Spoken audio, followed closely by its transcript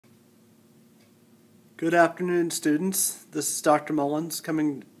Good afternoon, students. This is Dr. Mullins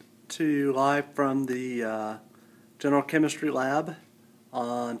coming to you live from the General Chemistry Lab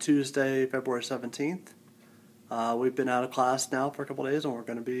on Tuesday, February 17th. We've been out of class now for a couple days, and we're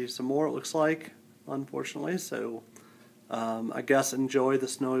going to be some more, it looks like, unfortunately. So I guess enjoy the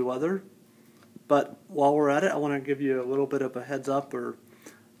snowy weather. But while we're at it, I want to give you a little bit of a heads up or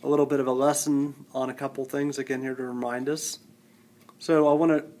a little bit of a lesson on a couple things, again, here to remind us. So I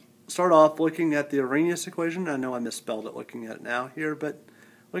want to start off looking at the Arrhenius equation. I know I misspelled it looking at it now here, but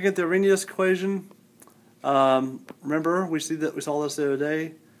looking at the Arrhenius equation, remember we saw this the other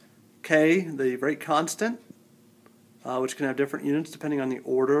day. K, the rate constant, which can have different units depending on the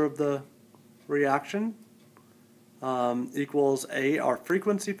order of the reaction, equals A, our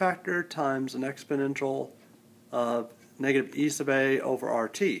frequency factor, times an exponential of negative e sub A over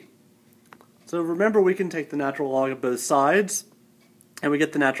RT. So remember, we can take the natural log of both sides, and we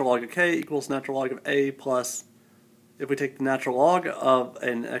get the natural log of k equals natural log of a plus, if we take the natural log of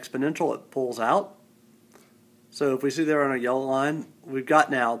an exponential, it pulls out. So if we see there on a yellow line, we've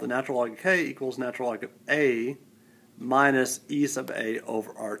got now the natural log of k equals natural log of a minus e sub a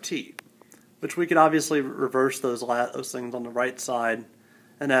over rt, which we could obviously reverse those things on the right side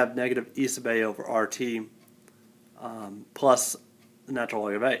and have negative e sub a over rt plus the natural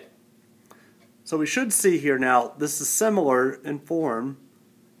log of a. So we should see here now, this is similar in form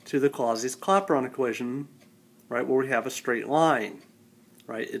to the Clausius-Clapeyron equation, right, where we have a straight line,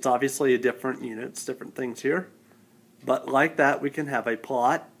 right? It's obviously a different units, different things here, but like that we can have a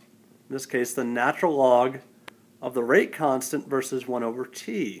plot, in this case the natural log of the rate constant versus 1 over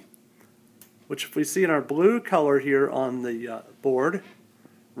t, which if we see in our blue color here on the board,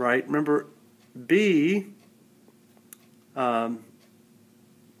 right, remember B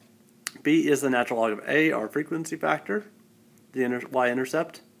is the natural log of A, our frequency factor, the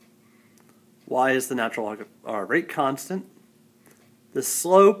y-intercept. Y is the natural log of our rate constant. The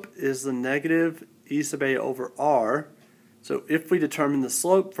slope is the negative e sub A over r. So if we determine the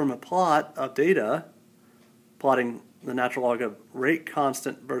slope from a plot of data, plotting the natural log of rate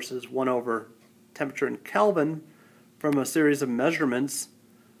constant versus 1 over temperature in Kelvin from a series of measurements,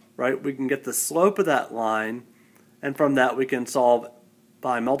 right, we can get the slope of that line, and from that we can solve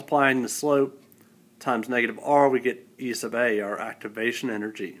by multiplying the slope times negative r, we get E sub A, our activation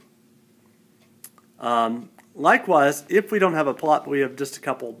energy. Likewise, if we don't have a plot, but we have just a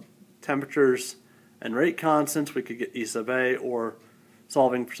couple temperatures and rate constants, we could get E sub A, or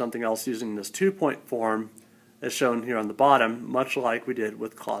solving for something else using this two-point form as shown here on the bottom, much like we did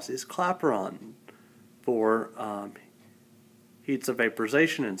with Clausius-Clapeyron for heats of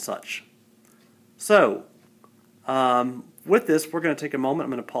vaporization and such. So, with this, we're going to take a moment.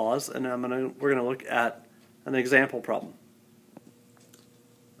 I'm going to pause, and we're going to look at an example problem.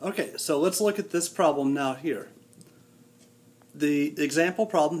 Okay, so let's look at this problem now here. The example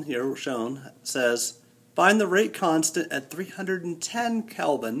problem here shown says, find the rate constant at 310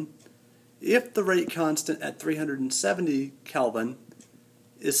 Kelvin if the rate constant at 370 Kelvin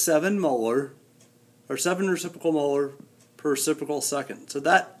is 7 molar, or 7 reciprocal molar per reciprocal second. So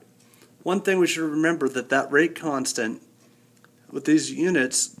that, one thing we should remember, that rate constant with these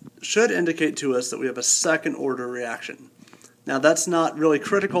units should indicate to us that we have a second order reaction. Now that's not really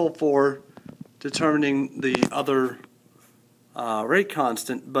critical for determining the other rate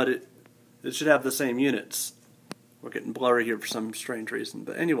constant, but it should have the same units. We're getting blurry here for some strange reason,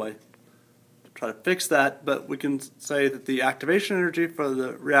 but anyway, try to fix that. But we can say that the activation energy for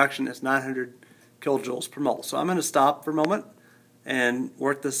the reaction is 900 kilojoules per mole. So I'm going to stop for a moment and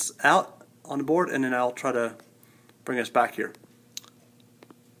work this out on the board, and then I'll try to bring us back here.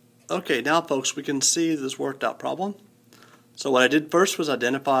 Okay, now folks, we can see this worked out problem. So what I did first was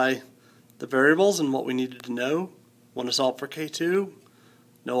identify the variables and what we needed to know. Want to solve for K2,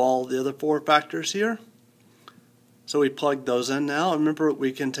 know all the other 4 factors here. So we plugged those in now. Remember,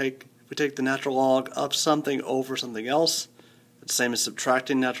 we take the natural log of something over something else. It's the same as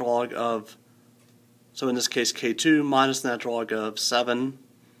subtracting natural log of, so in this case K2 minus the natural log of 7,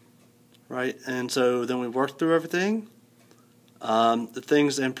 right? And so then we worked through everything. The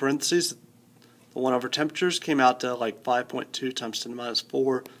things in parentheses, the 1 over temperatures came out to like 5.2 times 10 to the minus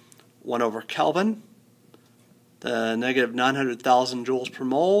 4, 1 over Kelvin. The negative 900,000 joules per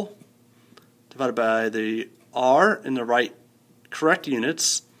mole divided by the R in the right correct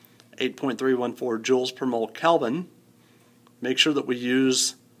units, 8.314 joules per mole Kelvin. Make sure that we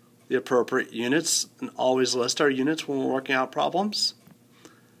use the appropriate units and always list our units when we're working out problems.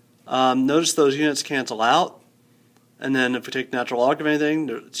 Notice those units cancel out. And then if we take natural log of anything,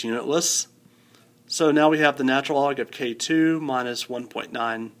 it's unitless. So now we have the natural log of K2 minus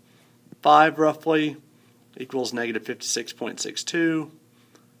 1.95 roughly equals negative 56.62.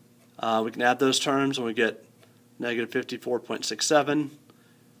 We can add those terms and we get negative 54.67.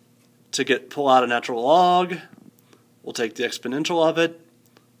 To pull out a natural log, we'll take the exponential of it.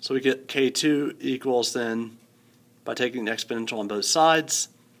 So we get K2 equals then, by taking the exponential on both sides,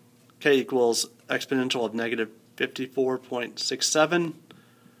 K equals exponential of negative 54.67,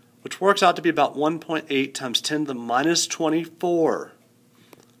 which works out to be about 1.8 times 10 to the minus 24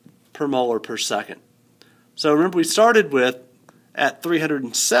 per molar per second. So remember, we started with, at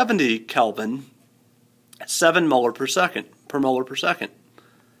 370 Kelvin, 7 molar per second, per molar per second.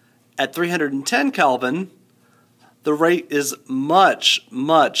 At 310 Kelvin, the rate is much,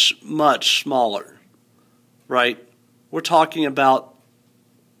 much, much smaller, right? We're talking about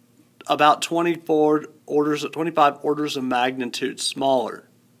 25 orders of magnitude smaller,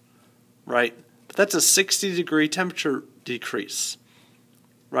 right? But that's a 60-degree temperature decrease,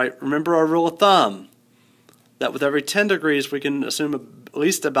 right? Remember our rule of thumb, that with every 10 degrees we can assume at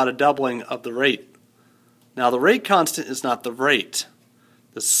least about a doubling of the rate. Now the rate constant is not the rate.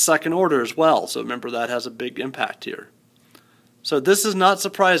 The second order as well, so remember that has a big impact here. So this is not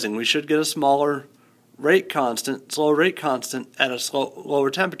surprising. We should get a smaller rate constant, slow rate constant at a lower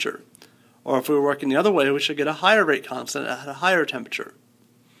temperature. Or if we were working the other way, we should get a higher rate constant at a higher temperature,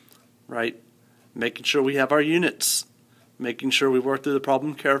 right? Making sure we have our units, making sure we work through the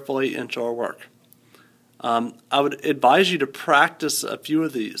problem carefully into our work. I would advise you to practice a few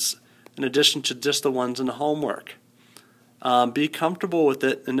of these in addition to just the ones in the homework. Be comfortable with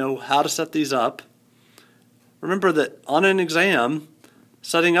it and know how to set these up. Remember that on an exam,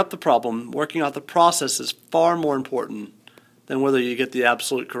 setting up the problem, working out the process is far more important than whether you get the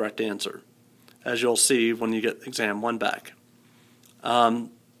absolute correct answer, as you'll see when you get exam 1 back.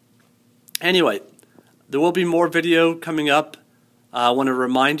 Anyway, there will be more video coming up. I want to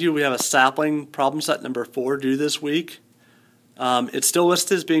remind you we have a sapling problem set number 4 due this week. It's still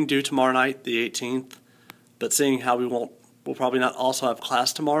listed as being due tomorrow night, the 18th, but seeing how we'll probably not also have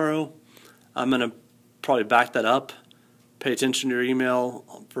class tomorrow, I'm going to probably back that up. Pay attention to your email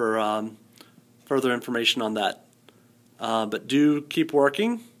for further information on that. But do keep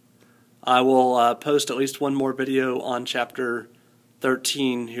working. I will post at least one more video on chapter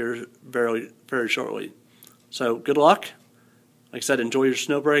 13 here very, very shortly. So good luck. Like I said, enjoy your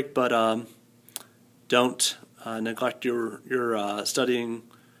snow break, but don't neglect your studying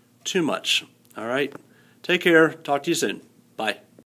too much. All right? Take care. Talk to you soon. Bye.